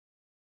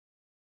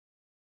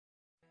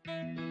Ella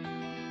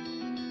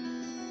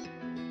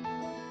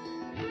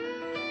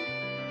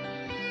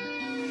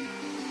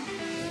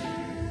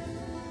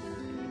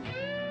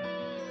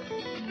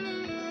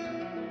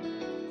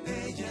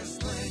es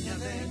dueña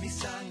de mi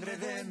sangre,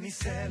 de mis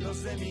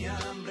celos, de mi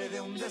hambre,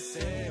 de un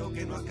deseo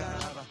que no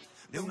acaba,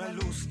 de una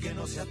luz que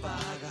no se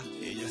apaga.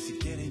 Ella si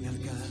quiere y me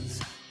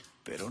alcanza,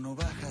 pero no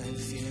baja del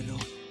cielo.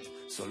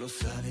 Solo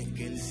sabe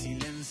que el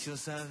silencio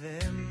sabe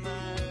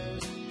mal.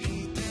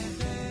 Y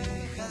te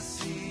deja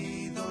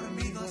así,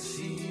 dormido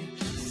así,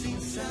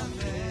 sin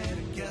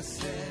saber qué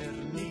hacer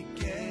ni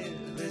qué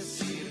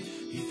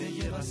decir. Y te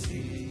lleva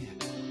así,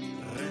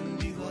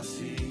 rendido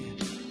así,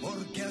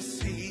 porque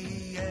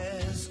así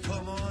es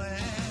como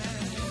es.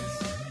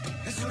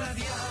 Es una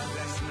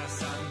diabla, es una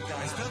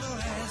santa, es todo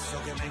eso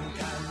que me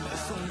encanta.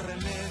 Es un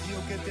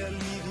remedio que te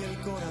alivia el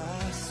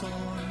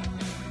corazón.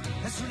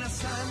 Es una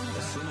santa,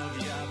 es una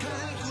diabla,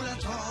 calcula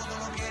todo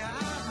lo que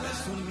habla.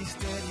 Es un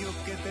misterio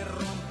que te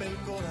rompe el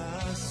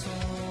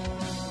corazón.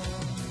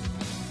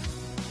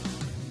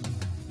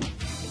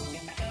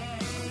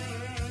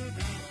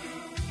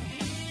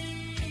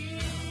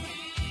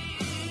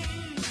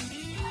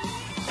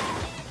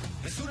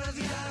 Es una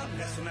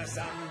diabla, es una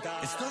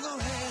santa, es todo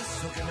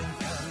eso que me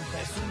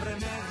encanta. Es un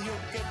remedio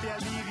que te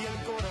alivia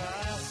el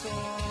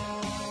corazón,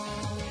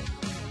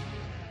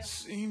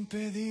 sin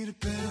pedir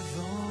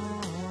perdón.